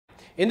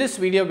In this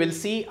video, we'll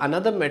see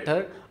another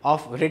method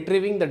of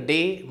retrieving the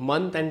day,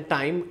 month and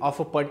time of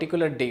a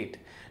particular date.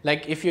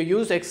 Like if you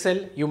use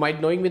Excel, you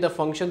might knowing me the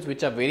functions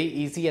which are very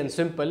easy and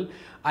simple.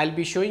 I'll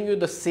be showing you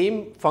the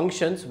same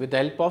functions with the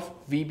help of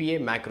VBA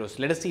macros.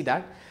 Let us see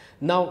that.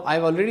 Now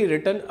I've already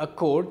written a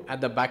code at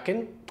the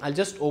backend. I'll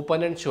just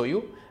open and show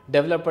you.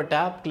 Developer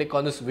tab, click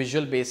on this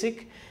Visual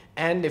Basic,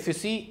 and if you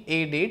see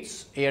A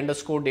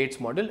underscore dates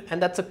model,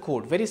 and that's a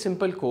code, very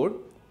simple code.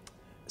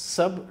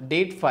 Sub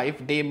date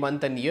 5, day,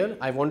 month and year,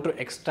 I want to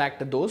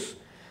extract those.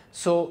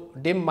 So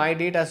dim my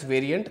date as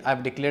variant,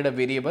 I've declared a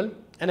variable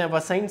and I've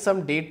assigned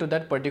some date to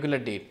that particular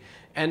date,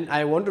 and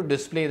I want to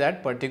display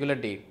that particular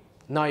date.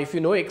 Now if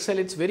you know Excel,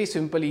 it's very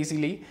simple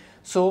easily.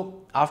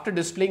 So after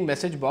displaying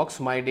message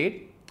box my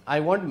date, I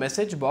want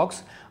message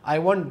box, I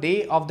want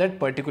day of that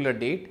particular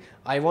date,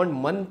 I want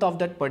month of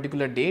that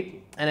particular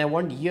date, and I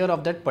want year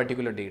of that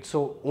particular date.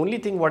 So only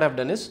thing what I've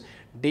done is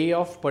day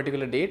of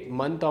particular date,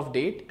 month of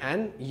date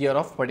and year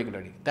of particular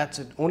date. That's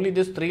it. Only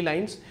these 3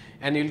 lines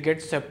and you'll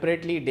get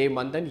separately day,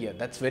 month and year.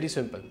 That's very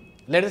simple.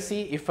 Let us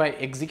see if I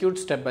execute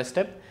step by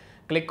step.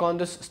 Click on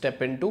this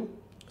step into,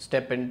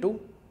 step into,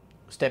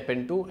 step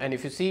into, and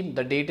if you see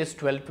the date is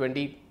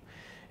 12/20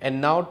 and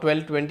now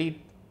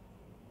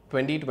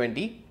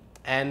 12/20/2020.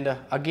 And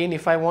again,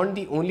 if I want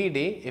the only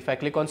day, if I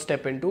click on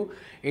step into,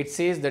 it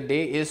says the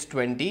day is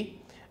 20.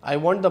 I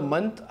want the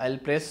month, I'll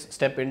press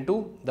step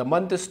into, the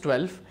month is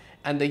 12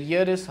 and the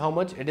year is how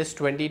much? It is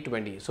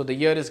 2020. So the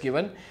year is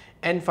given,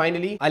 and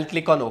finally I'll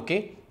click on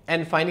OK,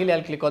 and finally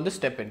I'll click on the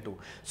step into.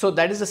 So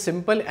that is the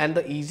simple and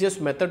the easiest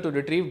method to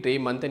retrieve day,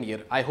 month and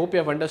year. I hope you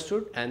have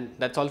understood, and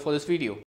that's all for this video.